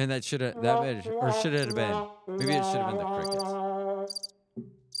 and should it have been? Maybe it should have been the crickets.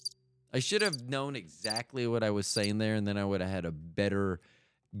 I should have known exactly what I was saying there, and then I would have had a better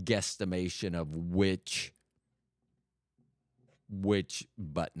guesstimation of which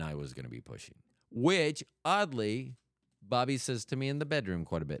button I was going to be pushing. Which, oddly, Bobby says to me in the bedroom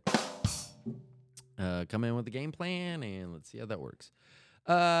quite a bit. Come in with the game plan, and let's see how that works.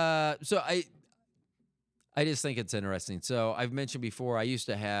 So I just think it's interesting. So I've mentioned before, I used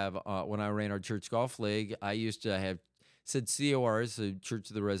to have, when I ran our church golf league, I used to have said CORs, so Church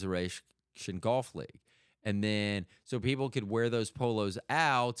of the Resurrection Golf League. And then so people could wear those polos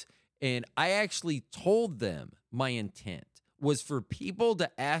out. And I actually told them my intent was for people to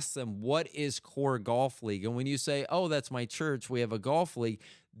ask them, what is Core Golf League? And when you say, oh, that's my church, we have a golf league,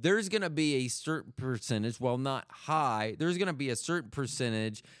 there's going to be a certain percentage, well, not high, there's going to be a certain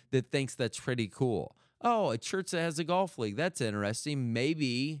percentage that thinks that's pretty cool. Oh, a church that has a golf league. That's interesting.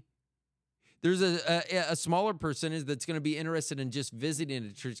 Maybe there's a smaller percentage that's going to be interested in just visiting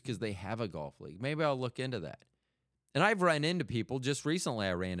a church because they have a golf league. Maybe I'll look into that. And I've run into people. Just recently,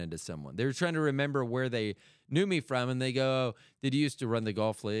 I ran into someone. They were trying to remember where they knew me from, and they go, oh, did you used to run the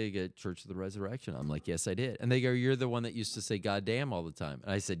golf league at Church of the Resurrection? I'm like, yes, I did. And they go, you're the one that used to say God damn all the time.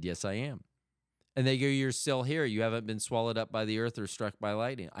 And I said, yes, I am. And they go, you're still here. You haven't been swallowed up by the earth or struck by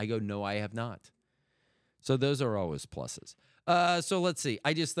lightning. I go, no, I have not. So those are always pluses. So let's see.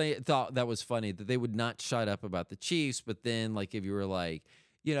 I just thought that was funny that they would not shut up about the Chiefs, but then like if you were like,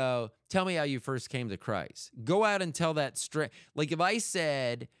 you know, tell me how you first came to Christ. Go out and tell that straight. Like if I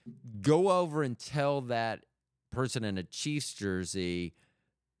said, go over and tell that person in a Chiefs jersey,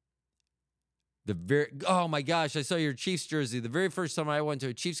 oh my gosh, I saw your Chiefs jersey the very first time I went to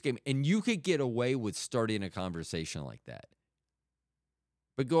a Chiefs game, and you could get away with starting a conversation like that.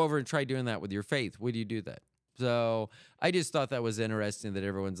 But go over and try doing that with your faith. Would you do that? So I just thought that was interesting that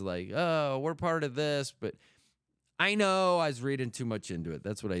everyone's like, oh, we're part of this, but I know I was reading too much into it.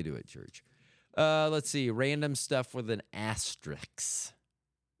 That's what I do at church. Let's see. Random stuff with an asterisk.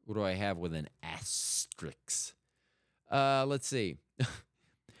 What do I have with an asterisk? Let's see.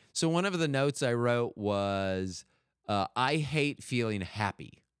 So one of the notes I wrote was, I hate feeling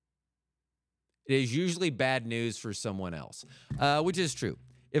happy. It is usually bad news for someone else, which is true.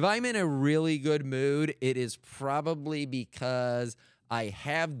 If I'm in a really good mood, it is probably because I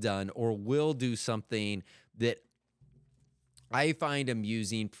have done or will do something that I find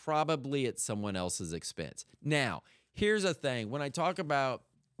amusing, probably at someone else's expense. Now, here's a thing. When I talk about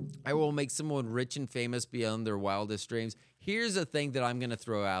I will make someone rich and famous beyond their wildest dreams, here's a thing that I'm going to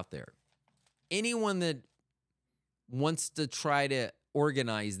throw out there. Anyone that wants to try to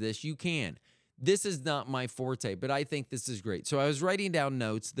organize this, you can. This is not my forte, but I think this is great. So I was writing down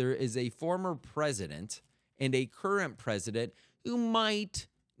notes. There is a former president and a current president who might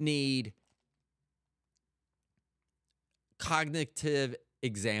need cognitive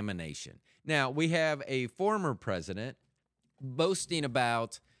examination. Now, we have a former president boasting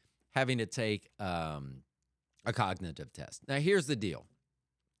about having to take a cognitive test. Now, here's the deal,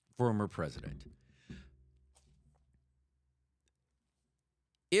 former president.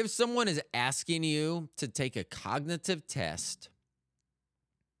 If someone is asking you to take a cognitive test,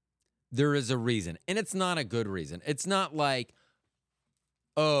 there is a reason, and it's not a good reason. It's not like,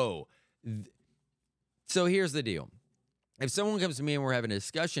 oh, so here's the deal. If someone comes to me and we're having a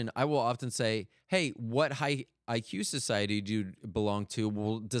discussion, I will often say, hey, what high IQ society do you belong to?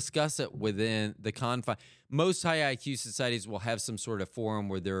 We'll discuss it within the confine. Most high IQ societies will have some sort of forum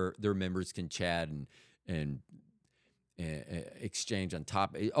where their members can chat and exchange on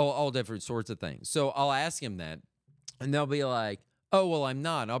topic, all different sorts of things. So I'll ask him that, and they'll be like, oh, well, I'm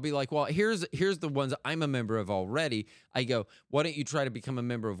not. And I'll be like, well, here's the ones I'm a member of already. I go, why don't you try to become a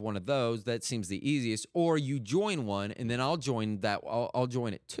member of one of those? That seems the easiest. Or you join one, and then I'll join that. I'll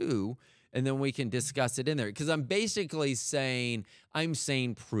join it too, and then we can discuss it in there. Because I'm basically saying,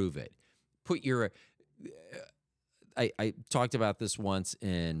 prove it. Put your I talked about this once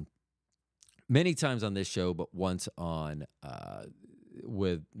in many times on this show, but once on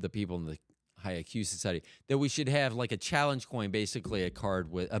with the people in the High IQ Society, that we should have like a challenge coin, basically a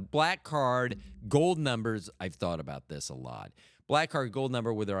card with a black card, gold numbers. I've thought about this a lot. Black card, gold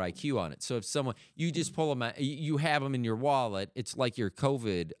number with their IQ on it. So if someone, you just pull them out, you have them in your wallet. It's like your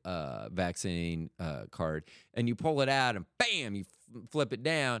COVID vaccine card, and you pull it out and bam, you flip it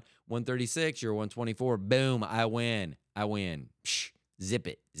down. 136, you're 124. Boom, I win. Psh, zip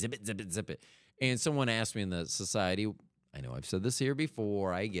it. And someone asked me in the society, I know I've said this here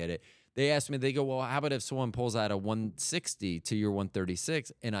before, I get it. They asked me, they go, well, how about if someone pulls out a 160 to your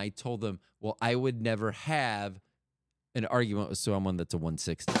 136? And I told them, well, I would never have an argument with someone that's a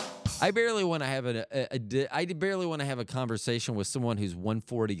 160. I barely want to have a conversation with someone who's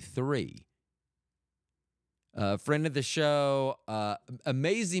 143. Friend of the show,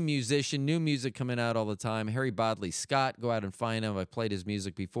 amazing musician, new music coming out all the time. Harry Bodley Scott, go out and find him. I've played his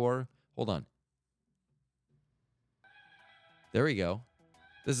music before. Hold on. There we go.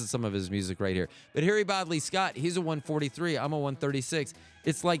 This is some of his music right here. But Harry Bodley Scott, he's a 143. I'm a 136.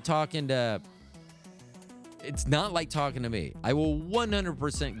 It's like talking to... It's not like talking to me. I will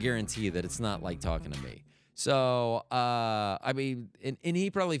 100% guarantee that it's not like talking to me. So, I mean, and he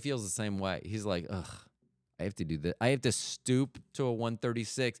probably feels the same way. He's like, ugh, I have to do that. I have to stoop to a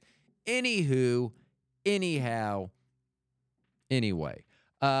 136. Anyhow, anyway.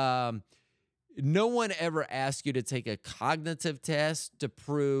 No one ever asks you to take a cognitive test to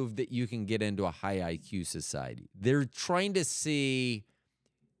prove that you can get into a high IQ society. They're trying to see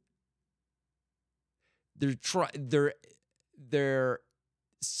they're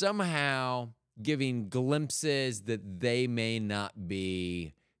somehow giving glimpses that they may not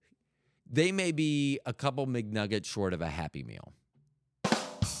be. They may be a couple McNuggets short of a Happy Meal.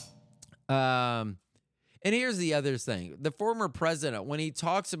 And here's the other thing. The former president, when he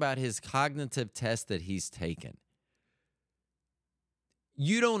talks about his cognitive test that he's taken,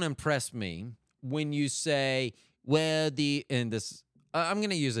 you don't impress me when you say, well, I'm going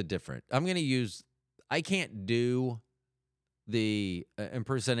to use I can't do the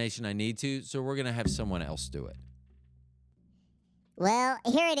impersonation I need to, so we're going to have someone else do it. Well,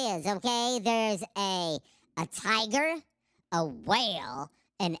 here it is, okay? There's a tiger, a whale,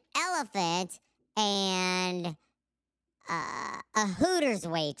 an elephant, and a Hooters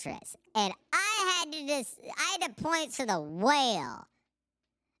waitress. And I had to point to the whale.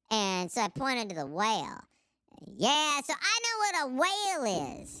 And so I pointed to the whale. Yeah, so I know what a whale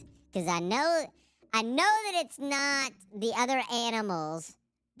is. Because I know that it's not the other animals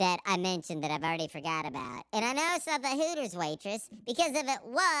that I mentioned that I've already forgot about. And I know it's not the Hooters waitress, because if it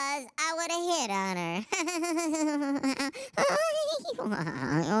was, I would have hit on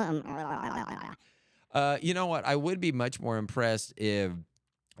her. You know what? I would be much more impressed if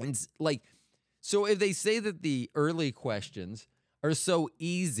they say that the early questions are so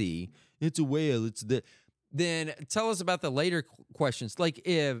easy, it's a whale, then tell us about the later questions. Like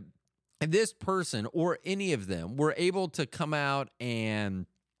if this person or any of them were able to come out and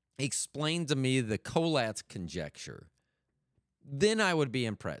explain to me the Collatz conjecture, then I would be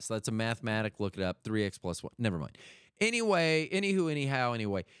impressed. That's a mathematic. Look it up. 3x plus 1. Never mind. Anyway,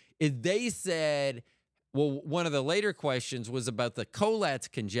 if they said, well, one of the later questions was about the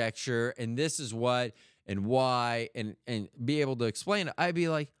Collatz conjecture, and this is what and why, and be able to explain it, I'd be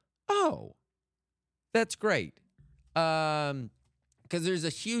like, oh, that's great. Because there's a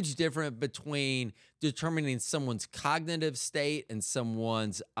huge difference between determining someone's cognitive state and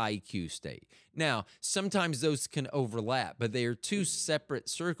someone's IQ state. Now, sometimes those can overlap, but they are two separate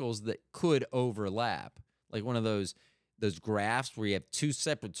circles that could overlap. Like one of those graphs where you have two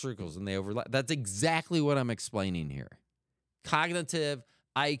separate circles and they overlap. That's exactly what I'm explaining here. Cognitive,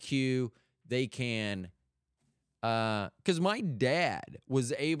 IQ, they can... Because my dad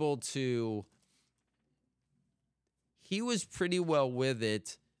was able to... He was pretty well with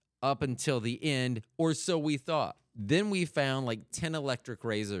it up until the end, or so we thought. Then we found like 10 electric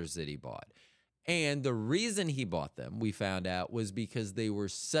razors that he bought. And the reason he bought them, we found out, was because they were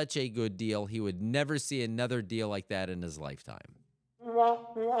such a good deal. He would never see another deal like that in his lifetime.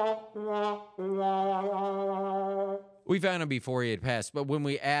 We found him before he had passed. But when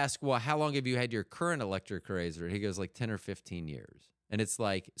we asked, well, how long have you had your current electric razor? He goes like 10 or 15 years. And it's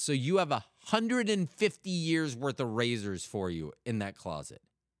like, so you have 150 years worth of razors for you in that closet.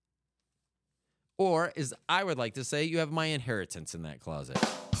 Or, as I would like to say, you have my inheritance in that closet.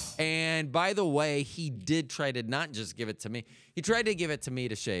 And by the way, he did try to not just give it to me. He tried to give it to me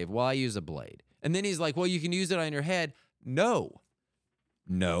to shave while I use a blade. And then he's like, well, you can use it on your head. No,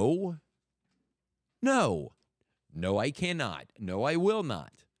 I cannot. No, I will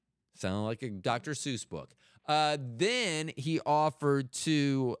not. Sound like a Dr. Seuss book. Then he offered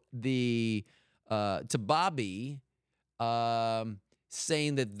to Bobby,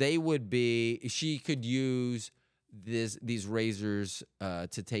 saying that she could use these razors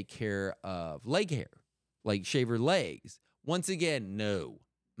to take care of leg hair, like shave her legs. Once again, no.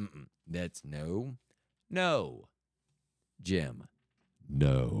 That's no, Jim,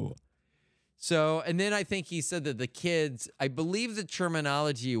 no. So, and then I think he said that the kids, I believe the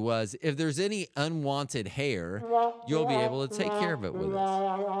terminology was, if there's any unwanted hair, you'll be able to take care of it with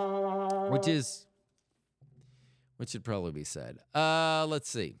us. Which should probably be said. Let's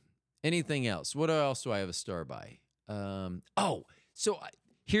see. Anything else? What else do I have a star by?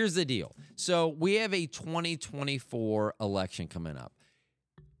 Here's the deal. So we have a 2024 election coming up.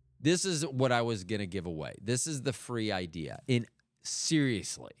 This is what I was going to give away. This is the free idea.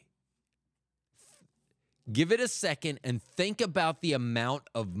 Seriously. Give it a second and think about the amount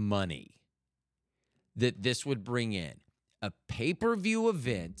of money that this would bring in. A pay-per-view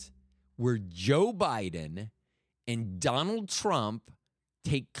event where Joe Biden and Donald Trump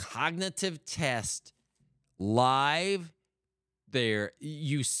take cognitive tests live there.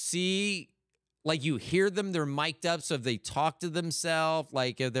 You see, like you hear them, they're mic'd up, so if they talk to themselves,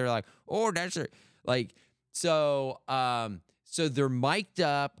 like if they're like, oh, that's it. Like, so they're mic'd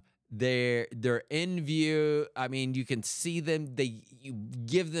up. They're in view. I mean, you can see them. You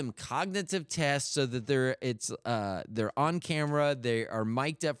give them cognitive tests so that they're on camera. They are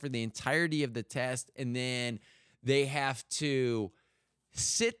mic'd up for the entirety of the test, and then they have to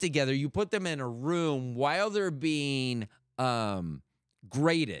sit together. You put them in a room while they're being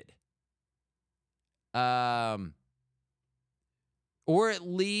graded. Or at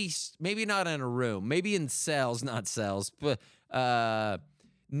least, maybe not in a room, maybe in cells, not cells, but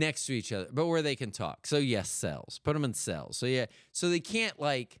next to each other, but where they can talk. So yes, cells. Put them in cells. So yeah, so they can't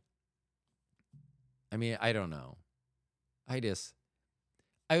I don't know.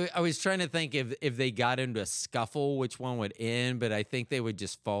 I was trying to think if they got into a scuffle, which one would end, but I think they would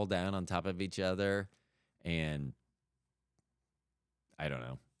just fall down on top of each other, and I don't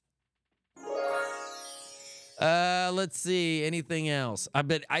know. Let's see. Anything else? I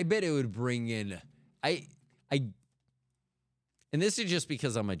bet it would bring in. And this is just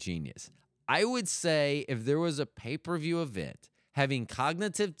because I'm a genius. I would say if there was a pay-per-view event having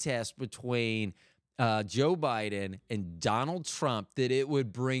cognitive tests between Joe Biden and Donald Trump, that it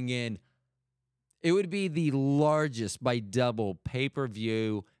would bring in. It would be the largest by double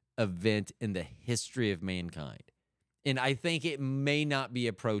pay-per-view event in the history of mankind. And I think it may not be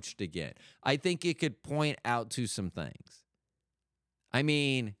approached again. I think it could point out to some things. I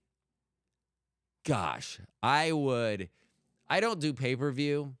mean, gosh, I don't do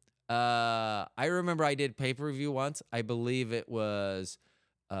pay-per-view. I remember I did pay-per-view once. I believe it was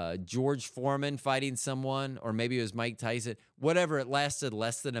George Foreman fighting someone, or maybe it was Mike Tyson. Whatever, it lasted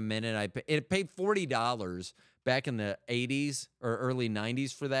less than a minute. It paid $40 back in the 80s or early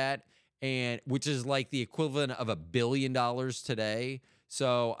 90s for that. And which is like the equivalent of $1 billion today.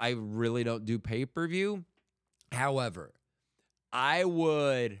 So I really don't do pay-per-view. However, I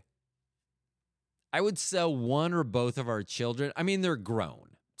would sell one or both of our children. I mean, they're grown.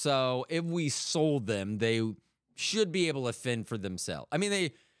 So if we sold them, they should be able to fend for themselves. I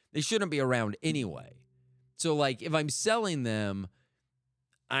mean, they shouldn't be around anyway. So like if I'm selling them,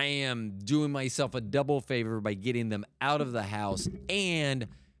 I am doing myself a double favor by getting them out of the house and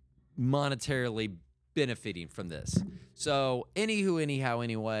monetarily benefiting from this. So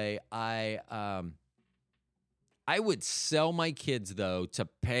anyway, I would sell my kids though to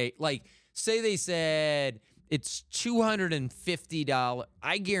pay, like say they said it's $250.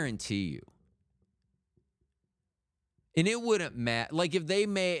 I guarantee you. And it wouldn't matter. Like if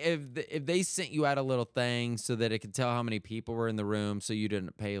they sent you out a little thing so that it could tell how many people were in the room, so you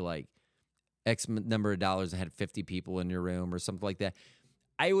didn't pay like X number of dollars and had 50 people in your room or something like that.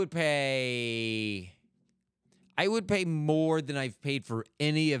 I would pay more than I've paid for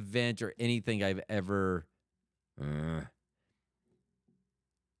any event or anything I've ever. I'm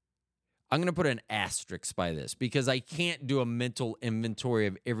going to put an asterisk by this because I can't do a mental inventory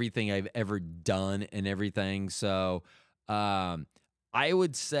of everything I've ever done and everything. So I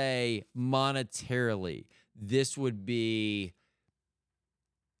would say monetarily, this would be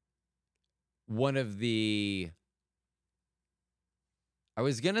one of the. I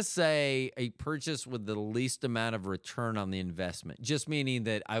was going to say a purchase with the least amount of return on the investment, just meaning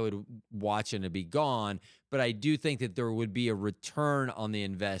that I would watch and it'd be gone. But I do think that there would be a return on the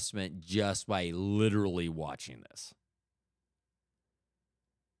investment just by literally watching this.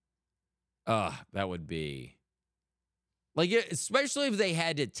 That would be like, especially if they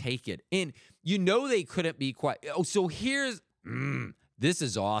had to take it. And they couldn't be quite. Oh, so here's, this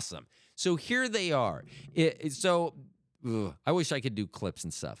is awesome. So here they are. I wish I could do clips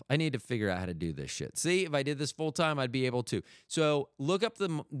and stuff. I need to figure out how to do this shit. See, if I did this full time, I'd be able to. So look up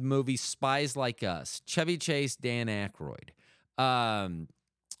the movie Spies Like Us. Chevy Chase, Dan Aykroyd.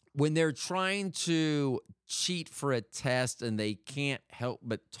 When they're trying to cheat for a test and they can't help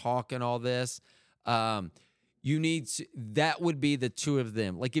but talk and all this, that would be the two of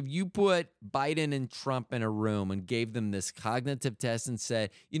them. Like if you put Biden and Trump in a room and gave them this cognitive test and said,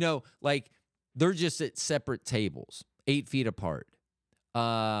 like they're just at separate tables. 8 feet apart.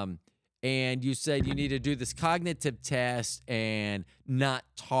 And you said you need to do this cognitive test and not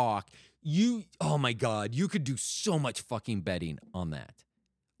talk. Oh my God, you could do so much fucking betting on that.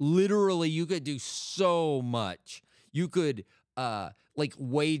 Literally, you could do so much. You could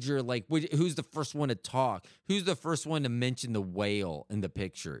wager, who's the first one to talk? Who's the first one to mention the whale in the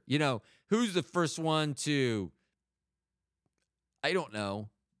picture? Who's the first one to, I don't know,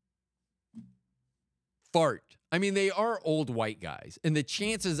 fart? I mean, they are old white guys, and the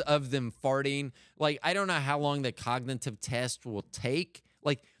chances of them farting, I don't know how long the cognitive test will take.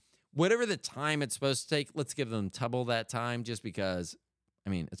 Whatever the time it's supposed to take, let's give them double that time just because,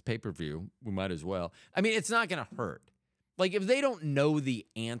 it's pay-per-view. We might as well. It's not going to hurt. If they don't know the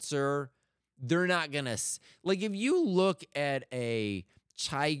answer, they're not going to, if you look at a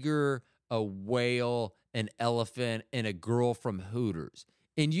tiger, a whale, an elephant, and a girl from Hooters,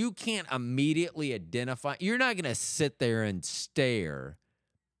 and you can't immediately identify, you're not going to sit there and stare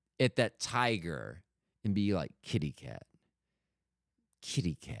at that tiger and be like, kitty cat,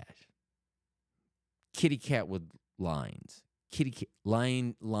 kitty cat, kitty cat with lines, kitty cat,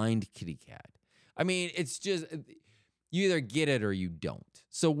 lined kitty cat. I mean, it's just, you either get it or you don't.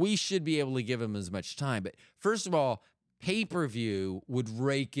 So we should be able to give him as much time. But first of all, pay-per-view would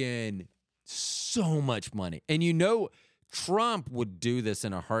rake in so much money. And you know, Trump would do this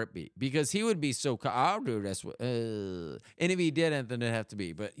in a heartbeat because he would be so, I'll do this. And if he didn't, then it'd have to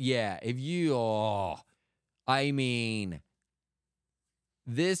be. But yeah, if you, I mean,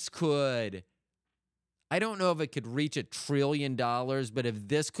 this could, I don't know if it could reach $1 trillion, but if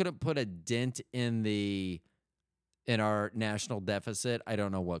this couldn't put a dent in our national deficit, I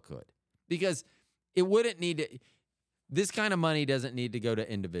don't know what could. Because it wouldn't need to, this kind of money doesn't need to go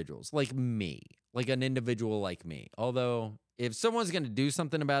to individuals like me, like an individual like me. Although, if someone's going to do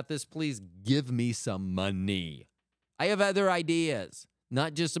something about this, please give me some money. I have other ideas,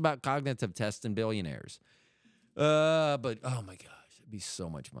 not just about cognitive tests and billionaires. But, oh my gosh, it'd be so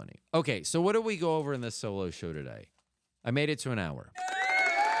much money. Okay, so what did we go over in this solo show today? I made it to an hour.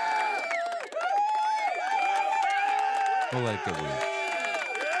 We'll let it go weird.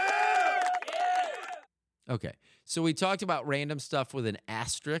 Okay, so we talked about random stuff with an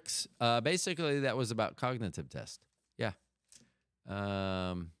asterisk. Basically, that was about cognitive test. Yeah.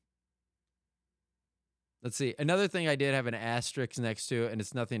 Let's see. Another thing I did have an asterisk next to, and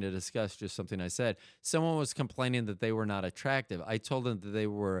it's nothing to discuss, just something I said. Someone was complaining that they were not attractive. I told them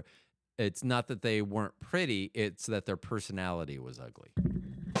that it's not that they weren't pretty, it's that their personality was ugly.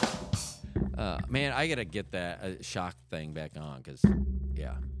 Man, I got to get that shock thing back on because,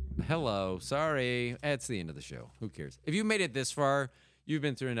 yeah. Hello. Sorry. It's the end of the show. Who cares? If you made it this far, you've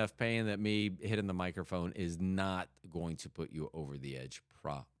been through enough pain that me hitting the microphone is not going to put you over the edge,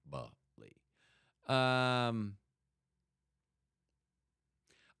 probably. I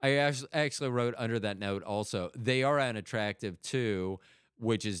actually wrote under that note also, they are unattractive too,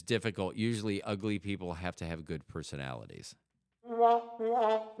 which is difficult. Usually ugly people have to have good personalities.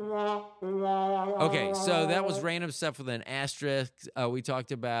 Okay, so that was random stuff with an asterisk. We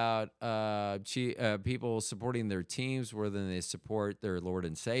talked about people supporting their teams more than they support their Lord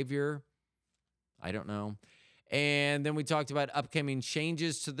and Savior. I don't know. And then we talked about upcoming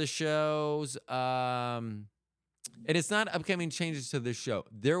changes to the shows. And it's not upcoming changes to the show.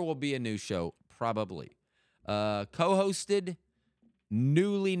 There will be a new show, probably. Co-hosted,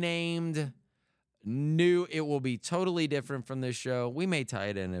 newly named. It will be totally different from this show. We may tie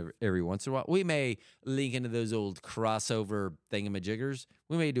it in every once in a while. We may link into those old crossover thingamajiggers.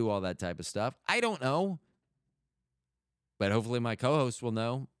 We may do all that type of stuff. I don't know. But hopefully my co-host will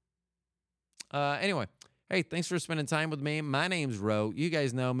know. Anyway, hey, thanks for spending time with me. My name's Ro. You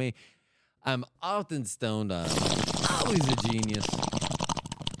guys know me. I'm often stoned. I'm always a genius.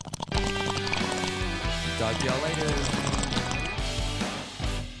 Talk to y'all later.